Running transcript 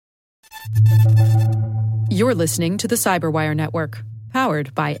You're listening to the Cyberwire Network,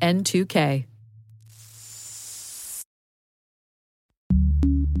 powered by N2K.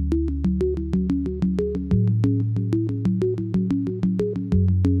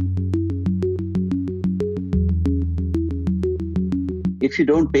 If you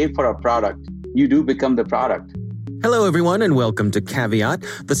don't pay for a product, you do become the product. Hello, everyone, and welcome to Caveat,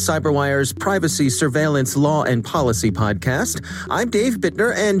 the CyberWire's privacy, surveillance, law, and policy podcast. I'm Dave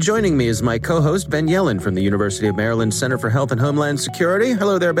Bittner, and joining me is my co-host, Ben Yelin from the University of Maryland Center for Health and Homeland Security.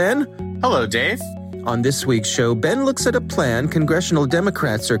 Hello there, Ben. Hello, Dave. On this week's show, Ben looks at a plan congressional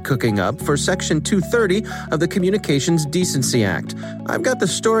Democrats are cooking up for Section 230 of the Communications Decency Act. I've got the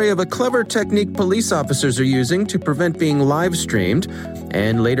story of a clever technique police officers are using to prevent being live-streamed.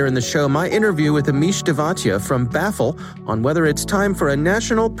 And later in the show, my interview with Amish Devatia from Baffle on whether it's time for a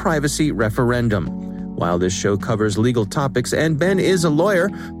national privacy referendum. While this show covers legal topics and Ben is a lawyer,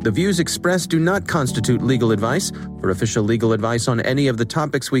 the views expressed do not constitute legal advice. For official legal advice on any of the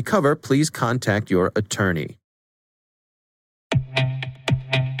topics we cover, please contact your attorney.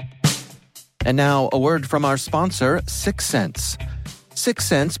 And now, a word from our sponsor, Syxsense.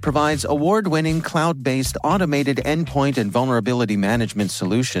 Syxsense provides award-winning cloud-based automated endpoint and vulnerability management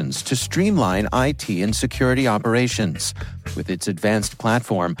solutions to streamline IT and security operations. With its advanced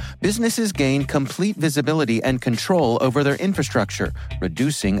platform, businesses gain complete visibility and control over their infrastructure,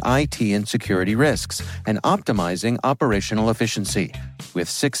 reducing IT and security risks and optimizing operational efficiency. With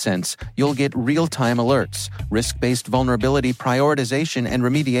Syxsense, you'll get real-time alerts, risk-based vulnerability prioritization and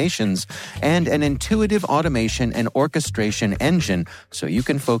remediations, and an intuitive automation and orchestration engine so you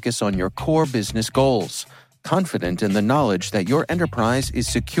can focus on your core business goals, confident in the knowledge that your enterprise is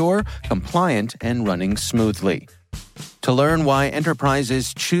secure, compliant, and running smoothly. To learn why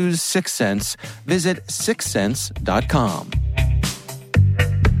enterprises choose Syxsense, visit syxsense.com.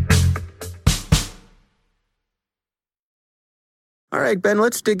 All right, Ben,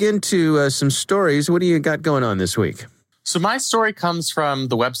 let's dig into some stories. What do you got going on this week? So my story comes from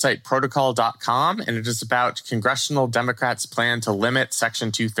the website protocol.com, and it is about congressional Democrats' plan to limit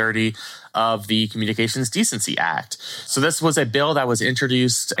Section 230 of the Communications Decency Act. So this was a bill that was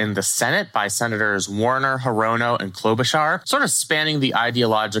introduced in the Senate by Senators Warner, Hirono, and Klobuchar, sort of spanning the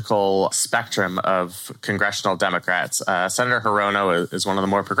ideological spectrum of congressional Democrats. Senator Hirono is one of the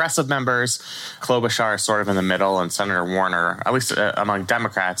more progressive members. Klobuchar is sort of in the middle, and Senator Warner, at least among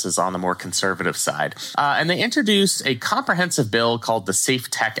Democrats, is on the more conservative side. And they introduced a comprehensive bill called the Safe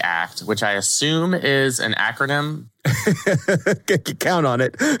Tech Act, which I assume is an acronym. Count on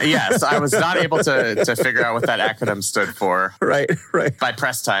it. Yes, I was not able to figure out what that acronym stood for. Right. By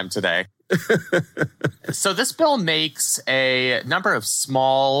press time today. So this bill makes a number of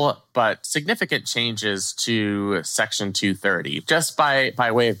small but significant changes to Section 230. Just by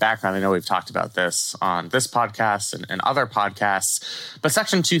way of background, I know we've talked about this on this podcast and other podcasts, but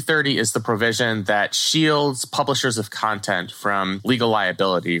Section 230 is the provision that shields publishers of content from legal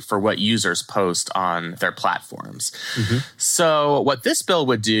liability for what users post on their platforms. Mm-hmm. So what this bill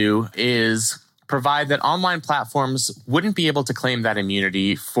would do is provide that online platforms wouldn't be able to claim that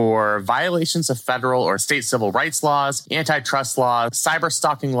immunity for violations of federal or state civil rights laws, antitrust laws,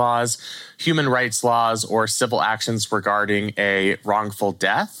 cyber-stalking laws, human rights laws, or civil actions regarding a wrongful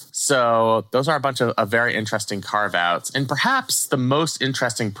death. So those are a bunch of very interesting carve-outs. And perhaps the most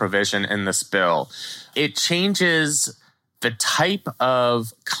interesting provision in this bill, it changes the type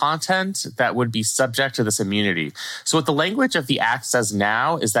of content that would be subject to this immunity. So what the language of the Act says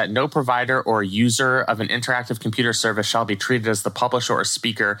now is that no provider or user of an interactive computer service shall be treated as the publisher or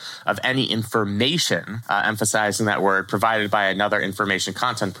speaker of any information, emphasizing that word, provided by another information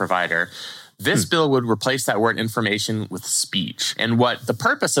content provider. This bill would replace that word information with speech. And what the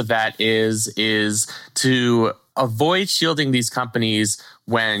purpose of that is to avoid shielding these companies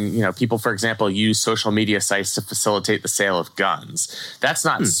when, people, for example, use social media sites to facilitate the sale of guns. That's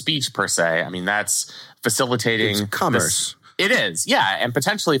not speech per se. I mean, that's facilitating it's commerce. It is, yeah, and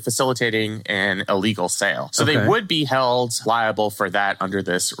potentially facilitating an illegal sale. So They would be held liable for that under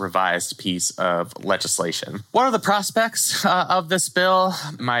this revised piece of legislation. What are the prospects of this bill?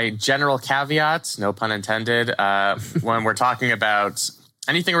 My general caveat, no pun intended, when we're talking about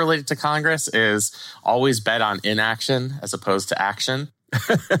anything related to Congress is always bet on inaction as opposed to action.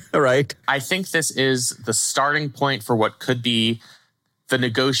 Right. I think this is the starting point for what could be the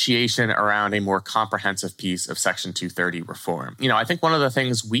negotiation around a more comprehensive piece of Section 230 reform. I think one of the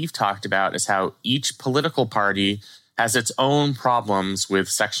things we've talked about is how each political party has its own problems with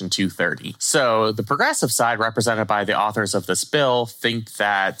Section 230. So the progressive side, represented by the authors of this bill, think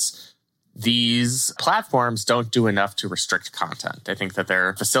that these platforms don't do enough to restrict content. They think that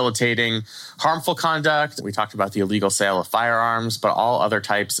they're facilitating harmful conduct. We talked about the illegal sale of firearms, but all other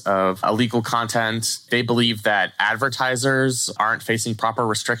types of illegal content. They believe that advertisers aren't facing proper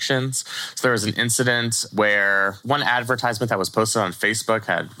restrictions. So there was an incident where one advertisement that was posted on Facebook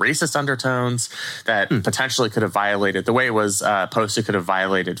had racist undertones that potentially could have violated, the way it was posted could have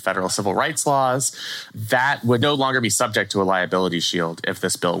violated federal civil rights laws. That would no longer be subject to a liability shield if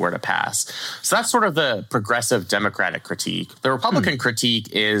this bill were to pass. So that's sort of the progressive Democratic critique. The Republican critique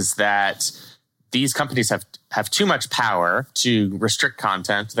is that these companies have too much power to restrict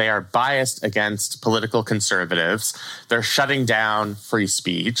content. They are biased against political conservatives. They're shutting down free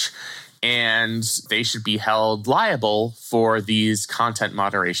speech, and they should be held liable for these content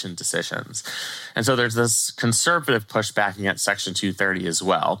moderation decisions. And so there's this conservative pushback against Section 230 as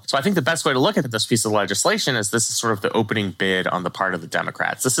well. So I think the best way to look at this piece of legislation is this is sort of the opening bid on the part of the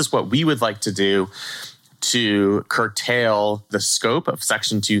Democrats. This is what we would like to do to curtail the scope of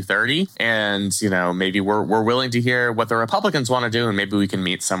Section 230. And, maybe we're willing to hear what the Republicans want to do, and maybe we can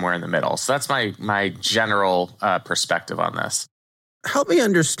meet somewhere in the middle. So that's my general perspective on this. Help me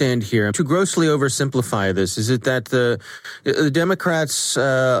understand here. To grossly oversimplify this, is it that the Democrats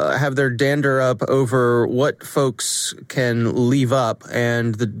have their dander up over what folks can leave up,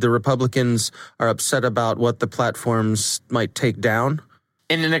 and the Republicans are upset about what the platforms might take down?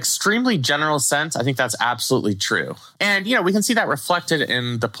 In an extremely general sense, I think that's absolutely true. And, we can see that reflected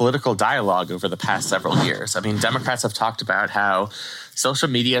in the political dialogue over the past several years. I mean, Democrats have talked about how social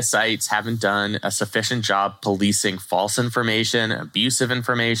media sites haven't done a sufficient job policing false information, abusive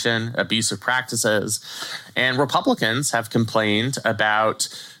practices. And Republicans have complained about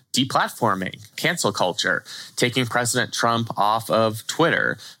deplatforming, cancel culture, taking President Trump off of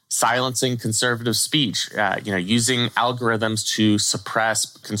Twitter, silencing conservative speech, using algorithms to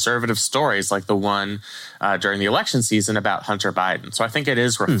suppress conservative stories like the one during the election season about Hunter Biden. So I think it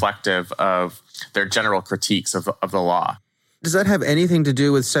is reflective of their general critiques of the law. Does that have anything to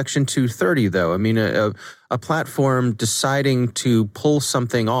do with Section 230, though? I mean, a platform deciding to pull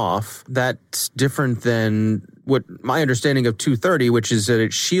something off, that's different than what my understanding of 230, which is that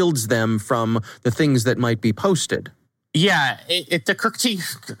it shields them from the things that might be posted. Yeah, the critique,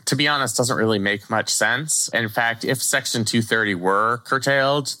 to be honest, doesn't really make much sense. In fact, if Section 230 were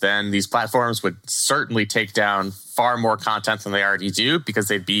curtailed, then these platforms would certainly take down far more content than they already do because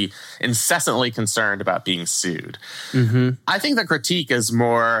they'd be incessantly concerned about being sued. Mm-hmm. I think the critique is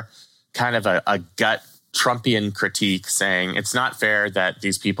more kind of a gut Trumpian critique saying it's not fair that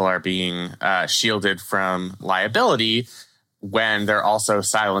these people are being shielded from liability when they're also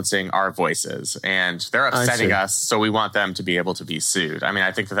silencing our voices, and they're upsetting us, so we want them to be able to be sued. I mean,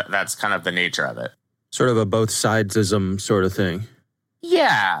 I think that's kind of the nature of it. Sort of a both sidesism sort of thing.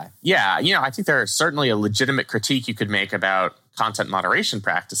 Yeah. I think there's certainly a legitimate critique you could make about content moderation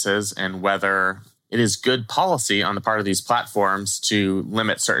practices and whether it is good policy on the part of these platforms to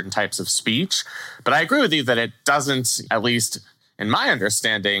limit certain types of speech. But I agree with you that it doesn't, at least in my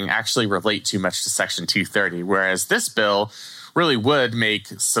understanding, actually relate too much to Section 230, whereas this bill really would make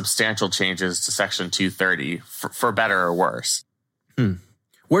substantial changes to Section 230 for better or worse.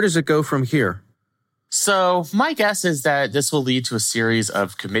 Where does it go from here? So my guess is that this will lead to a series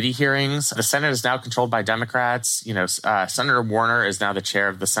of committee hearings. The Senate is now controlled by Democrats. Senator Warner is now the chair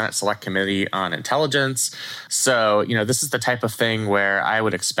of the Senate Select Committee on Intelligence. So, this is the type of thing where I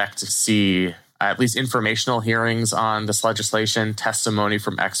would expect to see at least informational hearings on this legislation, testimony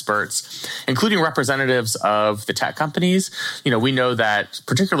from experts, including representatives of the tech companies. We know that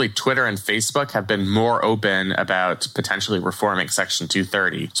particularly Twitter and Facebook have been more open about potentially reforming Section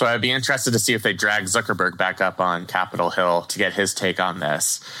 230. So I'd be interested to see if they drag Zuckerberg back up on Capitol Hill to get his take on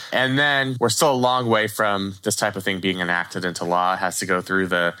this. And then we're still a long way from this type of thing being enacted into law. It has to go through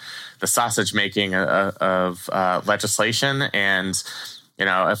the sausage making of legislation. And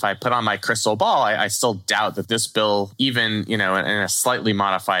if I put on my crystal ball, I still doubt that this bill, even, in a slightly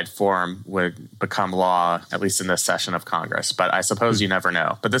modified form, would become law, at least in this session of Congress. But I suppose you never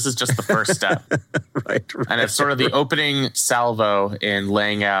know. But this is just the first step. Right. And it's sort of the opening salvo in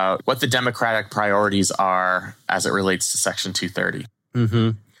laying out what the Democratic priorities are as it relates to Section 230.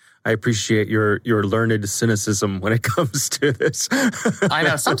 Mm-hmm. I appreciate your learned cynicism when it comes to this. I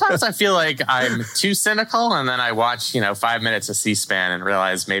know. Sometimes I feel like I'm too cynical, and then I watch, 5 minutes of C-SPAN and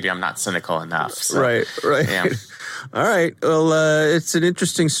realize maybe I'm not cynical enough. So, right. Yeah. All right. Well, it's an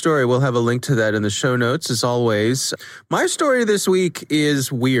interesting story. We'll have a link to that in the show notes, as always. My story this week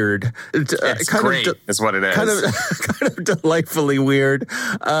is weird. It's great, is what it is. Kind of delightfully weird.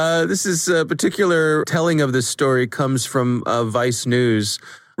 This is a particular telling of this story comes from Vice News.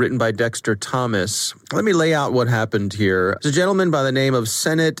 written by Dexter Thomas. Let me lay out what happened here. There's a gentleman by the name of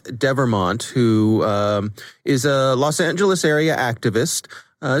Sennett Devermont who is a Los Angeles area activist.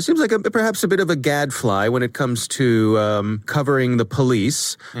 Seems like perhaps a bit of a gadfly when it comes to covering the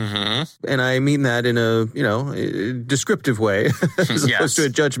police. Mm-hmm. And I mean that in a, descriptive way as opposed to a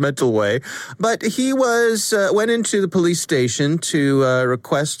judgmental way. But he went into the police station to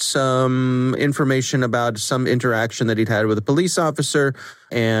request some information about some interaction that he'd had with a police officer.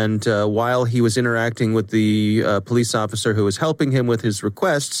 And while he was interacting with the police officer who was helping him with his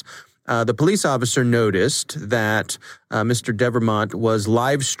requests, the police officer noticed that Mr. Devermont was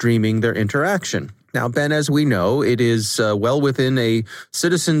live streaming their interaction. Now, Ben, as we know, it is well within a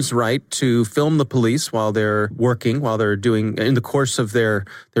citizen's right to film the police while they're working, while they're doing in the course of their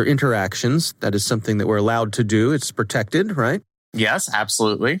interactions. That is something that we're allowed to do. It's protected, right? Yes,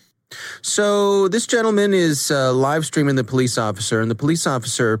 absolutely. So this gentleman is live streaming the police officer, and the police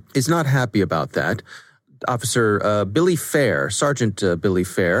officer is not happy about that. Officer Billy Fair, Sergeant Billy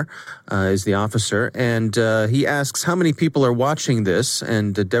Fair is the officer, and he asks how many people are watching this,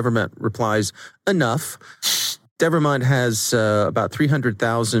 and Devermont replies, enough. Devermont has about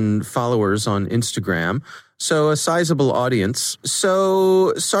 300,000 followers on Instagram, so a sizable audience.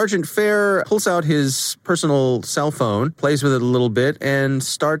 So Sergeant Fair pulls out his personal cell phone, plays with it a little bit, and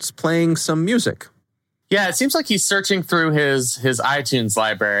starts playing some music. Yeah, it seems like he's searching through his iTunes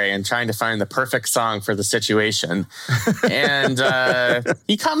library and trying to find the perfect song for the situation. And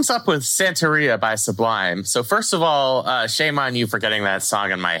he comes up with Santeria by Sublime. So first of all, shame on you for getting that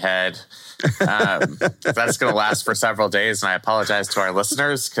song in my head. That's going to last for several days, and I apologize to our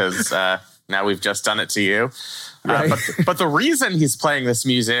listeners because now we've just done it to you. Right. But the reason he's playing this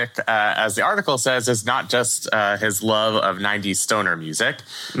music, as the article says, is not just his love of 90s stoner music.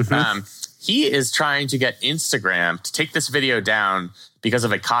 Mm-hmm. He is trying to get Instagram to take this video down because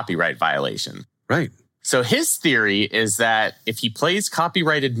of a copyright violation. Right. So his theory is that if he plays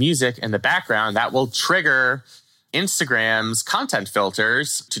copyrighted music in the background, that will trigger Instagram's content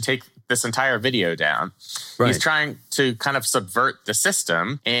filters to take this entire video down. Right. He's trying to kind of subvert the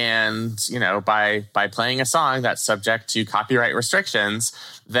system. And, by playing a song that's subject to copyright restrictions,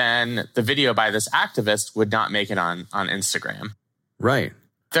 then the video by this activist would not make it on Instagram. Right.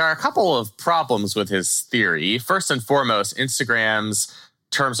 There are a couple of problems with his theory. First and foremost, Instagram's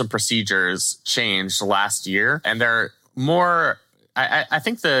terms and procedures changed last year, and they're more. I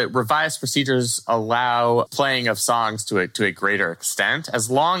think the revised procedures allow playing of songs to a greater extent,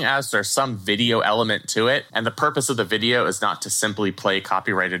 as long as there's some video element to it, and the purpose of the video is not to simply play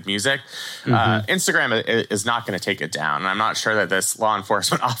copyrighted music. Mm-hmm. Instagram is not going to take it down, and I'm not sure that this law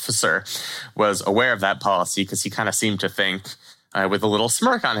enforcement officer was aware of that policy because he kind of seemed to think, with a little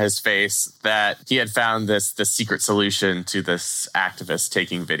smirk on his face, that he had found this secret solution to this activist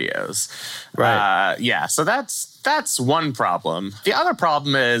taking videos. Right. So that's one problem. The other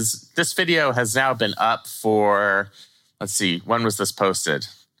problem is this video has now been up for, let's see, when was this posted?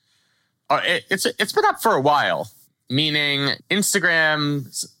 It's been up for a while, meaning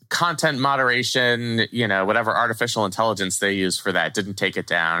Instagram's content moderation, whatever artificial intelligence they use for that didn't take it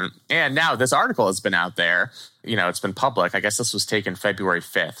down. And now this article has been out there. It's been public. I guess this was taken February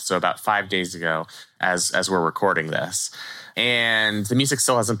 5th, so about 5 days ago as we're recording this. And the music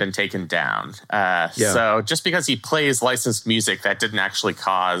still hasn't been taken down. So just because he plays licensed music, that didn't actually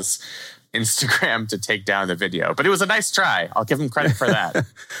cause Instagram to take down the video. But it was a nice try. I'll give him credit for that.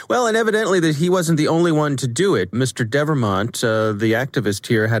 Well, and evidently that he wasn't the only one to do it. Mr. Devermont, the activist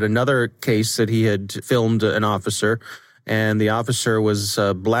here, had another case that he had filmed an officer, and the officer was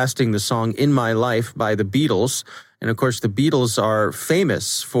blasting the song In My Life by the Beatles. And of course, the Beatles are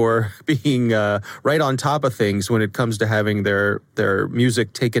famous for being right on top of things when it comes to having their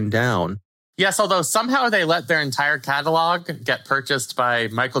music taken down. Yes, although somehow they let their entire catalog get purchased by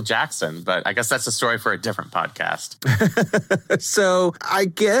Michael Jackson, but I guess that's a story for a different podcast. So I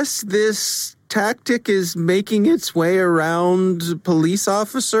guess this tactic is making its way around police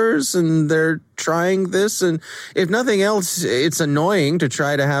officers, and they're trying this. And if nothing else, it's annoying to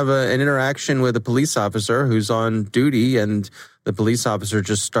try to have an interaction with a police officer who's on duty, and the police officer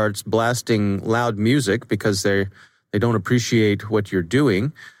just starts blasting loud music because they don't appreciate what you're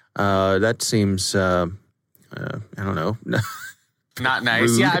doing. That seems, I don't know. Not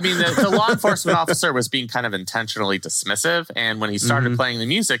nice. Rude. Yeah, I mean, the law enforcement officer was being kind of intentionally dismissive. And when he started playing the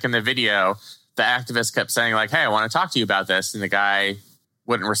music in the video, the activist kept saying, like, hey, I want to talk to you about this. And the guy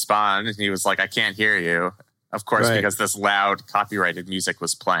wouldn't respond. And he was like, I can't hear you. Of course, because this loud copyrighted music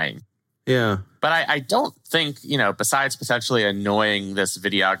was playing. Yeah. But I don't think, besides potentially annoying this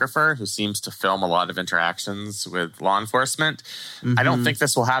videographer who seems to film a lot of interactions with law enforcement, I don't think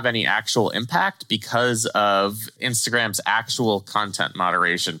this will have any actual impact because of Instagram's actual content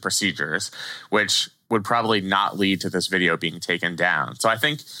moderation procedures, which would probably not lead to this video being taken down. So I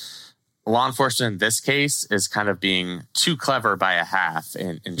think law enforcement in this case is kind of being too clever by a half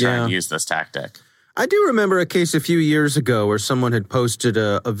in trying to use this tactic. I do remember a case a few years ago where someone had posted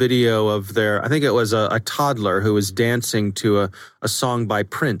a video of I think it was a toddler who was dancing to a song by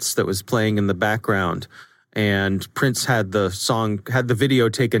Prince that was playing in the background. And Prince had the video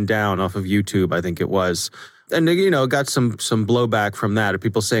taken down off of YouTube, I think it was. And, got some blowback from that of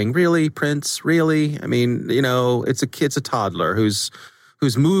people saying, really, Prince, really? I mean, it's a toddler who's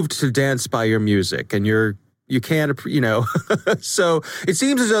moved to dance by your music and you can't, So it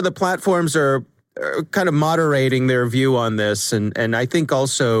seems as though the platforms are kind of moderating their view on this. And I think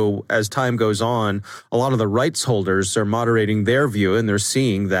also as time goes on, a lot of the rights holders are moderating their view and they're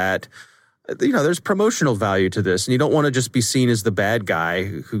seeing that, there's promotional value to this. And you don't want to just be seen as the bad guy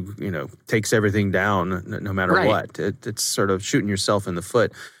who, takes everything down no matter what. It's sort of shooting yourself in the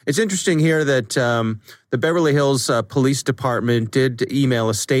foot. It's interesting here that the Beverly Hills Police Department did email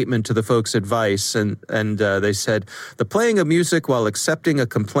a statement to the folks' advice. And they said, the playing of music while accepting a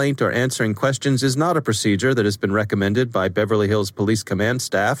complaint or answering questions is not a procedure that has been recommended by Beverly Hills Police Command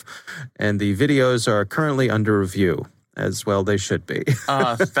staff. And the videos are currently under review. As well they should be.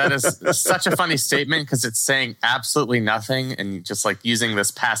 That is such a funny statement because it's saying absolutely nothing and just like using this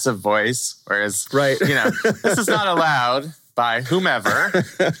passive voice, whereas, this is not allowed by whomever,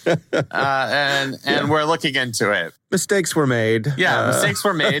 and we're looking into it. Mistakes were made. Yeah, mistakes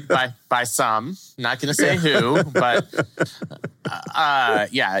were made by some. Not going to say who, but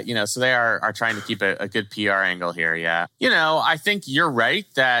so they are trying to keep a good PR angle here. Yeah, I think you're right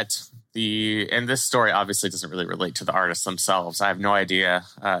that. And this story obviously doesn't really relate to the artists themselves. I have no idea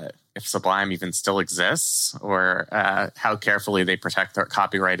if Sublime even still exists or how carefully they protect their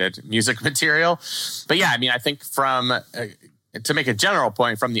copyrighted music material. But yeah, I mean, I think to make a general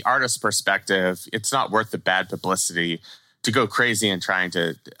point, from the artist's perspective, it's not worth the bad publicity to go crazy and trying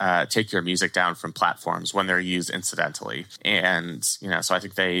to take your music down from platforms when they're used incidentally. And, so I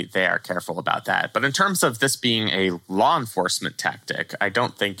think they are careful about that. But in terms of this being a law enforcement tactic, I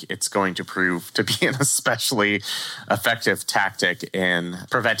don't think it's going to prove to be an especially effective tactic in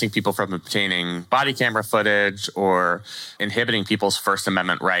preventing people from obtaining body camera footage or inhibiting people's First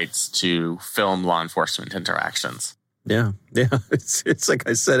Amendment rights to film law enforcement interactions. Yeah. It's like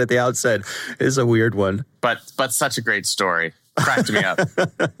I said at the outset, it's a weird one. But such a great story. Cracked me up.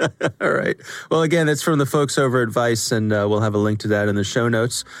 All right. Well, again, it's from the folks over at Vice, and we'll have a link to that in the show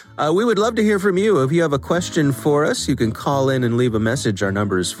notes. We would love to hear from you. If you have a question for us, you can call in and leave a message. Our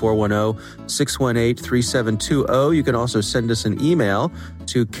number is 410-618-3720. You can also send us an email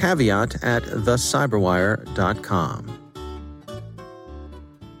to caveat@thecyberwire.com.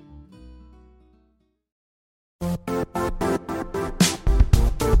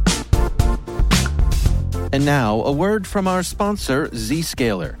 And now, a word from our sponsor,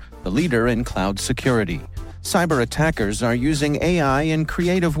 Zscaler, the leader in cloud security. Cyber attackers are using AI in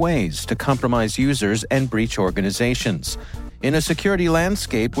creative ways to compromise users and breach organizations. In a security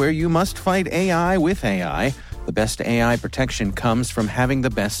landscape where you must fight AI with AI, the best AI protection comes from having the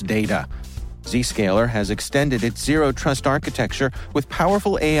best data. Zscaler has extended its Zero Trust architecture with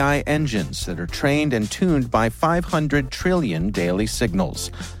powerful AI engines that are trained and tuned by 500 trillion daily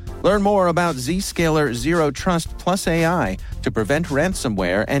signals. Learn more about Zscaler Zero Trust Plus AI to prevent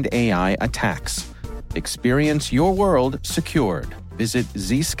ransomware and AI attacks. Experience your world secured. Visit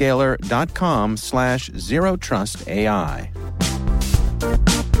zscaler.com/zerotrustai.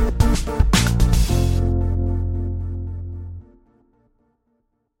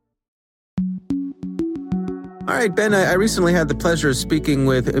 All right, Ben, I recently had the pleasure of speaking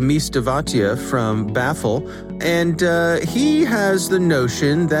with Amish Devatia from Baffle, and he has the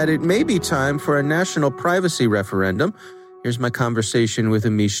notion that it may be time for a national privacy referendum. Here's my conversation with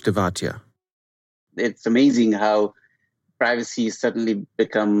Amish Devatia. It's amazing how privacy has suddenly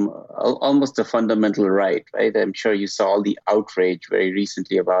become almost a fundamental right? I'm sure you saw all the outrage very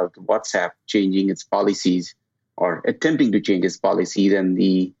recently about WhatsApp changing its policies or attempting to change its policies and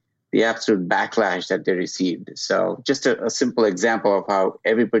the absolute backlash that they received. So just a simple example of how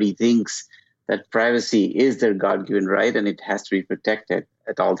everybody thinks that privacy is their God-given right and it has to be protected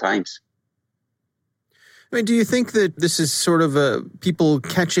at all times. I mean, do you think that this is sort of people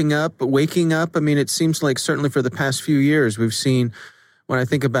catching up, waking up? I mean, it seems like certainly for the past few years, we've seen when I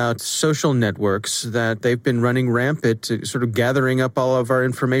think about social networks, that they've been running rampant, sort of gathering up all of our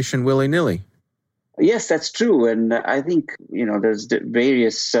information willy-nilly. Yes, that's true. And I think, there's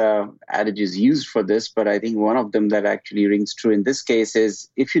various adages used for this, but I think one of them that actually rings true in this case is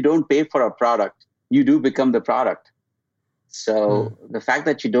if you don't pay for a product, you do become the product. So the fact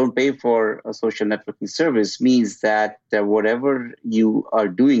that you don't pay for a social networking service means that whatever you are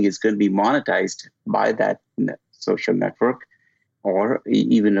doing is going to be monetized by that social network, or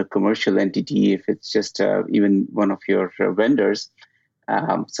even a commercial entity if it's just even one of your vendors,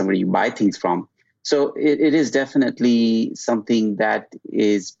 somebody you buy things from. So it is definitely something that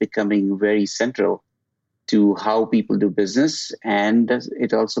is becoming very central to how people do business, and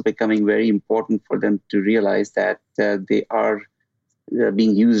it's also becoming very important for them to realize that they are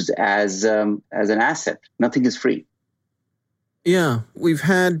being used as an asset. Nothing is free. Yeah, we've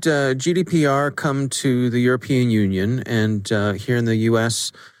had GDPR come to the European Union, and here in the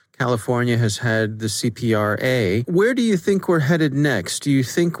U.S., California has had the CPRA. Where do you think we're headed next? Do you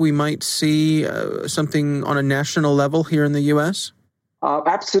think we might see something on a national level here in the U.S.?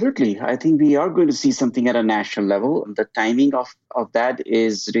 Absolutely. I think we are going to see something at a national level. The timing of that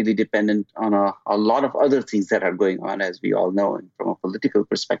is really dependent on a lot of other things that are going on, as we all know, and from a political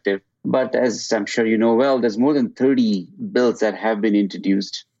perspective. But as I'm sure you know well, there's more than 30 bills that have been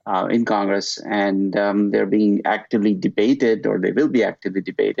introduced in Congress, and they're being actively debated, or they will be actively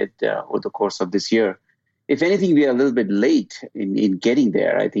debated over the course of this year. If anything, we are a little bit late in getting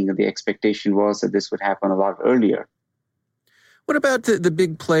there. I think the expectation was that this would happen a lot earlier. What about the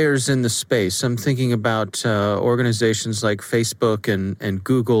big players in the space? I'm thinking about organizations like Facebook and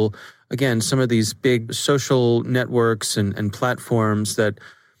Google. Again, some of these big social networks and platforms that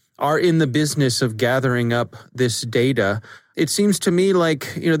are in the business of gathering up this data. It seems to me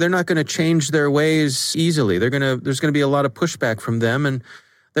like, they're not going to change their ways easily. There's going to be a lot of pushback from them, and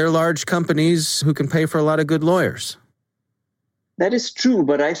they're large companies who can pay for a lot of good lawyers. That is true,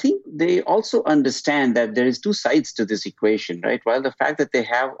 but I think they also understand that there is two sides to this equation, right? While the fact that they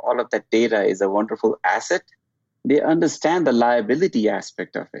have all of that data is a wonderful asset, they understand the liability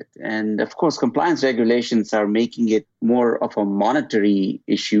aspect of it. And of course, compliance regulations are making it more of a monetary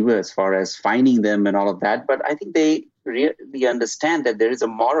issue as far as finding them and all of that. But I think they really understand that there is a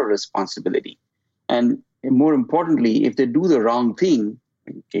moral responsibility. And more importantly, if they do the wrong thing,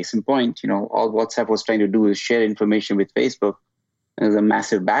 case in point, all WhatsApp was trying to do is share information with Facebook. There's a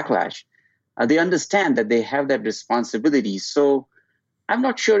massive backlash. They understand that they have that responsibility. So I'm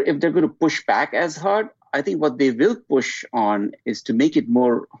not sure if they're going to push back as hard. I think what they will push on is to make it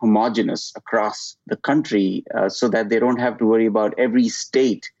more homogeneous across the country so that they don't have to worry about every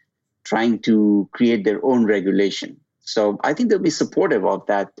state trying to create their own regulation. So I think they'll be supportive of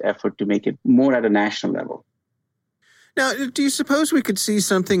that effort to make it more at a national level. Now, do you suppose we could see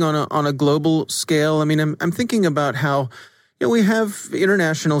something on a global scale? I mean, I'm thinking about how we have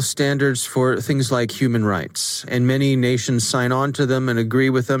international standards for things like human rights, and many nations sign on to them and agree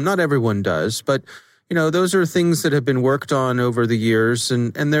with them. Not everyone does, but those are things that have been worked on over the years,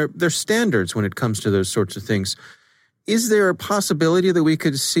 and they're standards when it comes to those sorts of things. Is there a possibility that we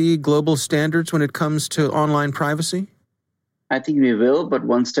could see global standards when it comes to online privacy? I think we will, but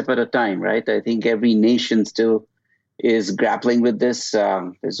one step at a time, right? I think every nation still is grappling with this.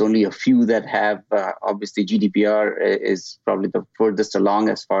 There's only a few that have, obviously GDPR is probably the furthest along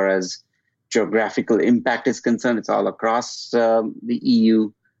as far as geographical impact is concerned. It's all across the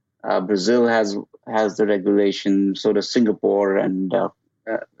EU. Brazil has the regulation, so does Singapore and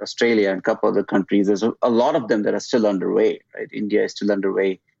Australia and a couple other countries. There's a lot of them that are still underway, right? India is still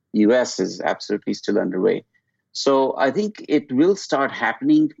underway. US is absolutely still underway. So I think it will start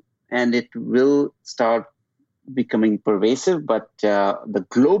happening, and it will start becoming pervasive, but the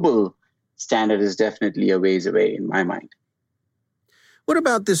global standard is definitely a ways away in my mind. What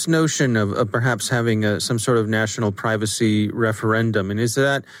about this notion of perhaps having some sort of national privacy referendum? And is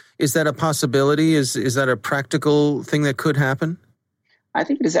that a possibility? Is that a practical thing that could happen? I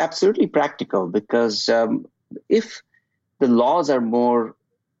think it is absolutely practical, because if the laws are more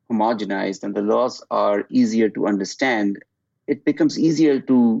homogenized and the laws are easier to understand, it becomes easier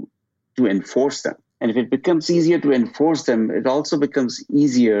to enforce them. And if it becomes easier to enforce them, it also becomes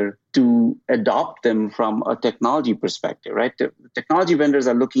easier to adopt them from a technology perspective, right? The technology vendors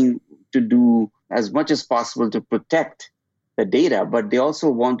are looking to do as much as possible to protect the data, but they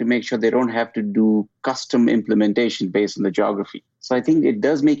also want to make sure they don't have to do custom implementation based on the geography. So I think it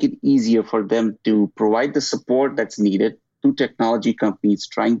does make it easier for them to provide the support that's needed to technology companies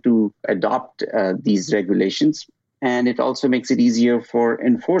trying to adopt these regulations. And it also makes it easier for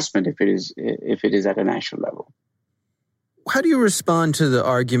enforcement if it is at a national level. How do you respond to the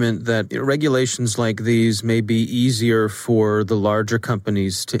argument that regulations like these may be easier for the larger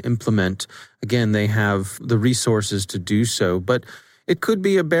companies to implement? Again, they have the resources to do so, but it could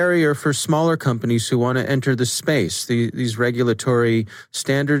be a barrier for smaller companies who want to enter the space. These regulatory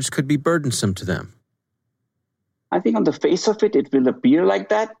standards could be burdensome to them. I think on the face of it, it will appear like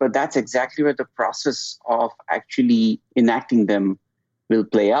that, but that's exactly where the process of actually enacting them will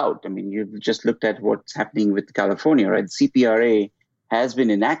play out. I mean, you've just looked at what's happening with California, right? CPRA has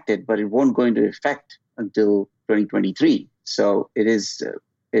been enacted, but it won't go into effect until 2023. So it's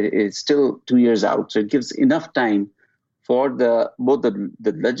still 2 years out. So it gives enough time for both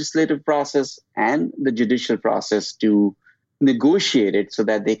the legislative process and the judicial process to negotiate it so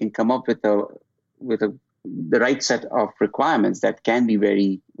that they can come up with the right set of requirements that can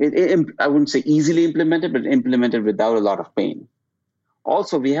be I wouldn't say easily implemented, but implemented without a lot of pain.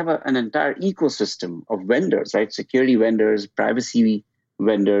 Also, we have an entire ecosystem of vendors, right? Security vendors, privacy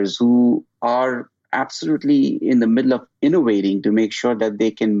vendors who are absolutely in the middle of innovating to make sure that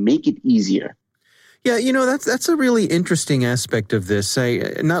they can make it easier. Yeah, that's a really interesting aspect of this.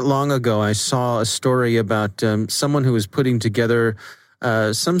 Not long ago, I saw a story about someone who was putting together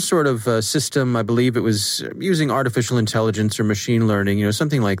some sort of system. I believe it was using artificial intelligence or machine learning,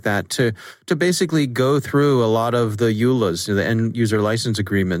 something like that, to basically go through a lot of the EULAs, the end user license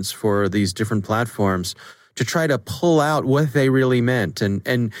agreements for these different platforms, to try to pull out what they really meant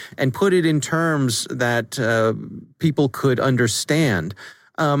and put it in terms that people could understand.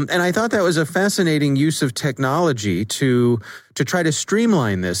 And I thought that was a fascinating use of technology to try to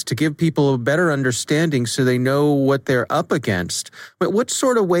streamline this, to give people a better understanding so they know what they're up against. But what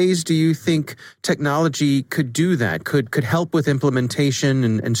sort of ways do you think technology could do that, could help with implementation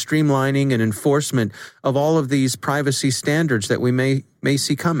and streamlining and enforcement of all of these privacy standards that we may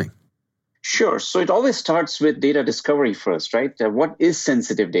see coming? Sure. So it always starts with data discovery first, right? What is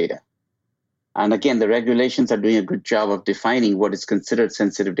sensitive data? And again, the regulations are doing a good job of defining what is considered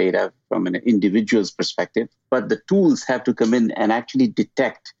sensitive data from an individual's perspective. But the tools have to come in and actually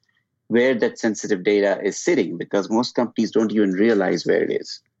detect where that sensitive data is sitting, because most companies don't even realize where it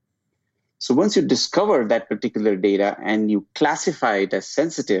is. So once you discover that particular data and you classify it as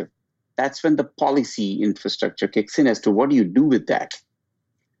sensitive, that's when the policy infrastructure kicks in as to what do you do with that.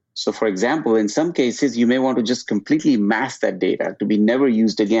 So, for example, in some cases, you may want to just completely mask that data to be never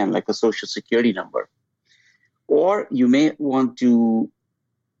used again, like a social security number. Or you may want to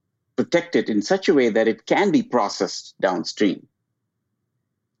protect it in such a way that it can be processed downstream.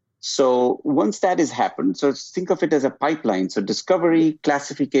 So once that has happened, so think of it as a pipeline. So discovery,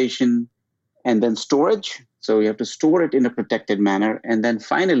 classification, and then storage. So you have to store it in a protected manner. And then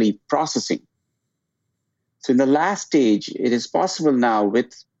finally, processing. So in the last stage, it is possible now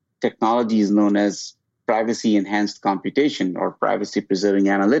with technologies known as privacy-enhanced computation or privacy-preserving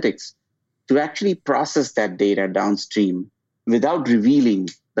analytics to actually process that data downstream without revealing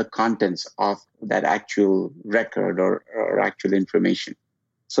the contents of that actual record or actual information.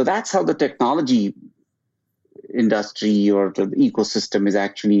 So that's how the technology industry or the ecosystem is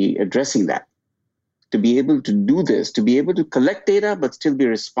actually addressing that. To be able to do this, to be able to collect data but still be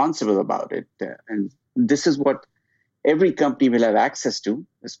responsible about it. And this is what every company will have access to,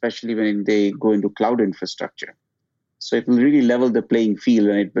 especially when they go into cloud infrastructure. So it will really level the playing field,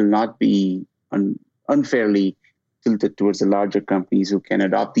 and it will not be unfairly tilted towards the larger companies who can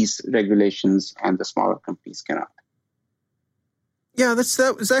adopt these regulations and the smaller companies cannot. Yeah,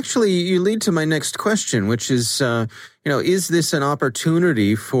 that was actually, you lead to my next question, which is, is this an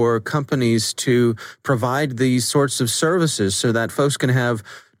opportunity for companies to provide these sorts of services so that folks can have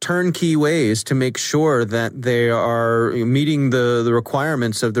turnkey ways to make sure that they are meeting the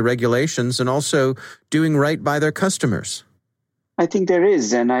requirements of the regulations and also doing right by their customers? I think there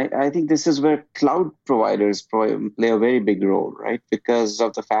is. And I think this is where cloud providers play a very big role, right? Because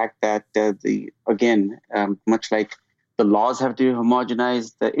of the fact that, much like the laws have to be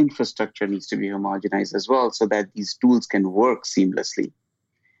homogenized, the infrastructure needs to be homogenized as well so that these tools can work seamlessly.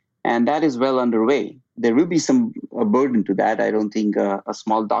 And that is well underway. There will be a burden to that. I don't think a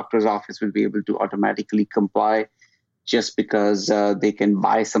small doctor's office will be able to automatically comply just because they can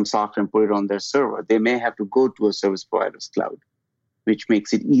buy some software and put it on their server. They may have to go to a service provider's cloud, which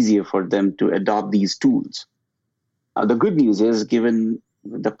makes it easier for them to adopt these tools. The good news is, given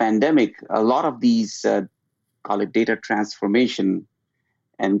the pandemic, a lot of these, call it data transformation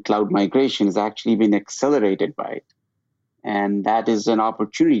and cloud migration, has actually been accelerated by it. And that is an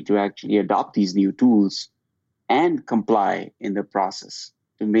opportunity to actually adopt these new tools and comply in the process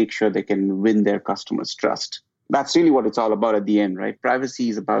to make sure they can win their customers' trust. That's really what it's all about at the end, right? Privacy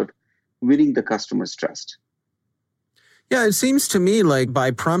is about winning the customer's trust. Yeah, it seems to me like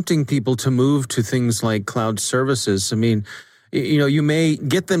by prompting people to move to things like cloud services, I mean, you may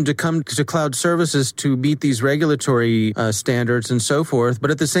get them to come to cloud services to meet these regulatory standards and so forth. But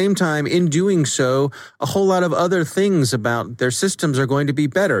at the same time, in doing so, a whole lot of other things about their systems are going to be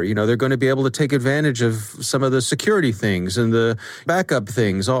better. They're going to be able to take advantage of some of the security things and the backup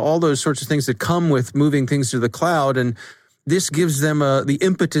things, all those sorts of things that come with moving things to the cloud. And this gives them the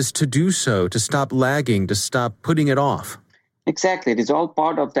impetus to do so, to stop lagging, to stop putting it off. Exactly. It is all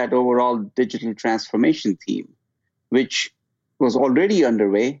part of that overall digital transformation theme, which was already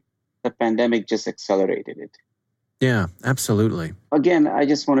underway. The pandemic just accelerated it. Yeah, absolutely. Again, I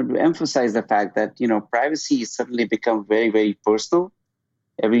just wanted to emphasize the fact that, privacy has suddenly become very, very personal.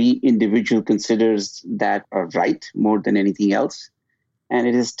 Every individual considers that a right more than anything else. And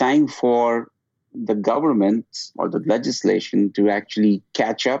it is time for the government or the legislation to actually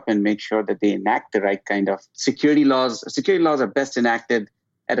catch up and make sure that they enact the right kind of security laws. Security laws are best enacted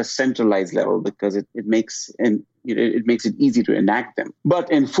at a centralized level because it makes it easy to enact them. But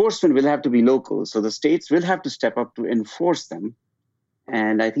enforcement will have to be local. So the states will have to step up to enforce them.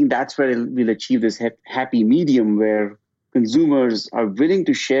 And I think that's where we'll achieve this happy medium where consumers are willing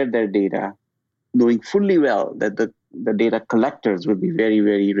to share their data, knowing fully well that the data collectors will be very,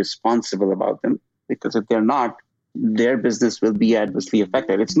 very responsible about them. Because if they're not, their business will be adversely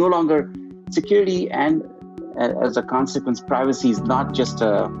affected. It's no longer security, and as a consequence, privacy is not just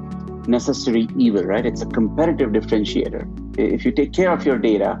a necessary evil, right? It's a competitive differentiator. If you take care of your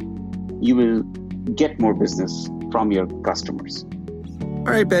data, you will get more business from your customers. All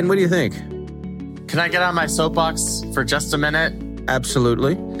right, Ben, what do you think? Can I get on my soapbox for just a minute?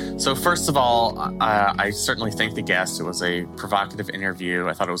 Absolutely. So first of all, I certainly thank the guest. It was a provocative interview.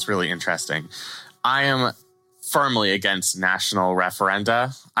 I thought it was really interesting. I am firmly against national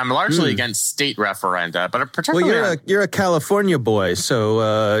referenda. I'm largely against state referenda, but particularly... Well, you're a California boy,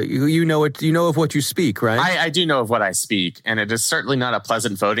 so you know of what you speak, right? I do know of what I speak, and it is certainly not a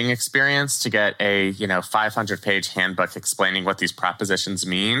pleasant voting experience to get a 500-page handbook explaining what these propositions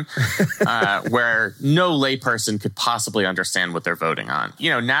mean, where no layperson could possibly understand what they're voting on.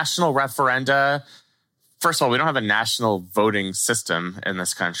 National referenda... First of all, we don't have a national voting system in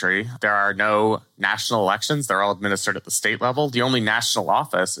this country. There are no national elections. They're all administered at the state level. The only national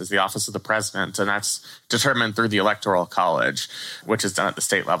office is the office of the president, and that's determined through the Electoral College, which is done at the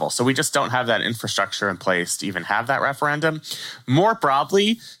state level. So we just don't have that infrastructure in place to even have that referendum. More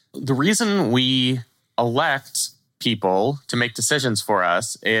broadly, the reason we elect people to make decisions for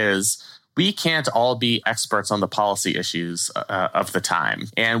us is we can't all be experts on the policy issues of the time.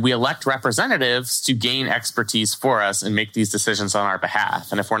 And we elect representatives to gain expertise for us and make these decisions on our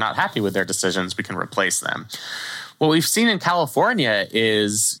behalf. And if we're not happy with their decisions, we can replace them. What we've seen in California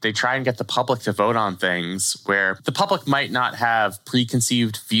is they try and get the public to vote on things where the public might not have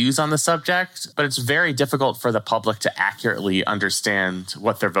preconceived views on the subject, but it's very difficult for the public to accurately understand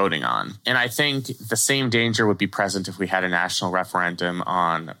what they're voting on. And I think the same danger would be present if we had a national referendum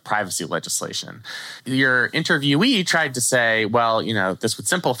on privacy legislation. Your interviewee tried to say, well, this would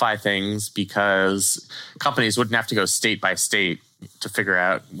simplify things because companies wouldn't have to go state by state to figure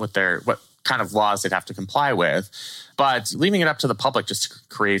out what kind of laws they'd have to comply with. But leaving it up to the public just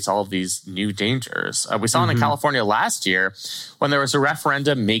creates all of these new dangers. We saw it in California last year when there was a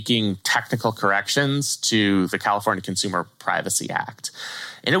referendum making technical corrections to the California Consumer Privacy Act.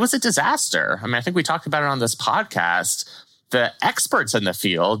 And it was a disaster. I mean, I think we talked about it on this podcast. The experts in the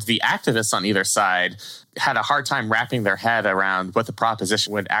field, the activists on either side, had a hard time wrapping their head around what the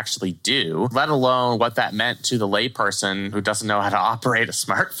proposition would actually do, let alone what that meant to the layperson who doesn't know how to operate a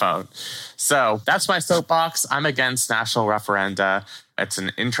smartphone. So that's my soapbox. I'm against national referenda. It's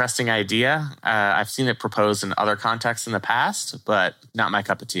an interesting idea. I've seen it proposed in other contexts in the past, but not my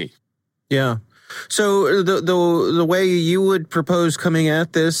cup of tea. Yeah. So the way you would propose coming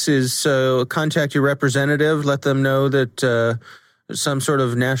at this is contact your representative, let them know that some sort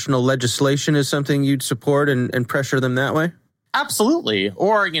of national legislation is something you'd support and pressure them that way? Absolutely.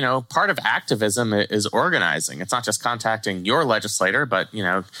 Or, part of activism is organizing. It's not just contacting your legislator, but,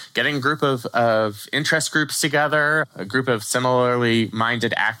 getting a group of interest groups together, a group of similarly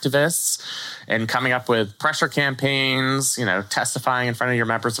minded activists, and coming up with pressure campaigns, testifying in front of your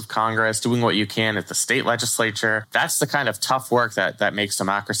members of Congress, doing what you can at the state legislature. That's the kind of tough work that makes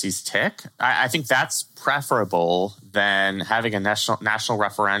democracies tick. I think that's preferable than having a national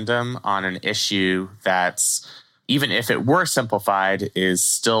referendum on an issue that's, even if it were simplified, is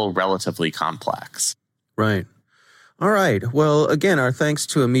still relatively complex. Right. All right. Well, again, our thanks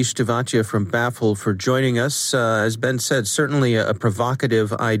to Amish Tevatia from Baffle for joining us. As Ben said, certainly a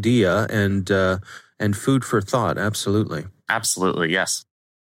provocative idea and and food for thought, absolutely. Absolutely, yes.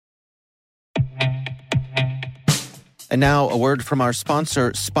 And now a word from our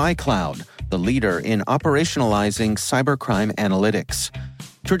sponsor, SpyCloud, the leader in operationalizing cybercrime analytics.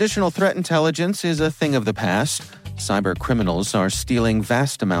 Traditional threat intelligence is a thing of the past. Cyber criminals are stealing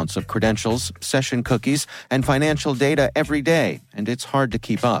vast amounts of credentials, session cookies, and financial data every day, and it's hard to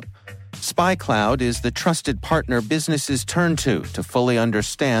keep up. SpyCloud is the trusted partner businesses turn to fully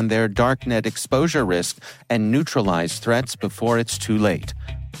understand their darknet exposure risk and neutralize threats before it's too late.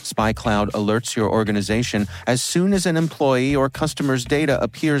 SpyCloud alerts your organization as soon as an employee or customer's data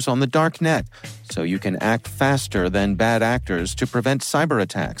appears on the darknet, so you can act faster than bad actors to prevent cyber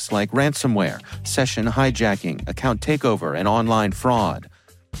attacks like ransomware, session hijacking, account takeover, and online fraud.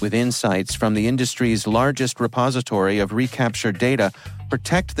 With insights from the industry's largest repository of recaptured data,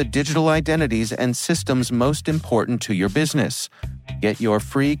 protect the digital identities and systems most important to your business. Get your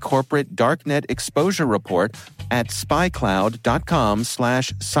free corporate darknet exposure report at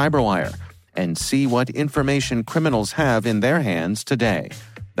spycloud.com/cyberwire and see what information criminals have in their hands today.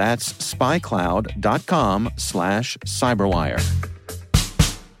 That's spycloud.com/cyberwire.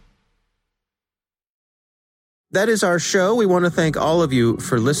 That is our show. We want to thank all of you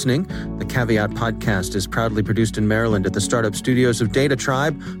for listening. The Caveat podcast is proudly produced in Maryland at the startup studios of Data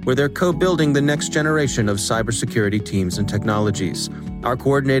Tribe, where they're co-building the next generation of cybersecurity teams and technologies. Our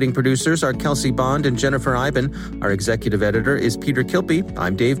coordinating producers are Kelsey Bond and Jennifer Iben. Our executive editor is Peter Kilpie.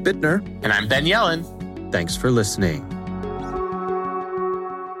 I'm Dave Bittner. And I'm Ben Yellen. Thanks for listening.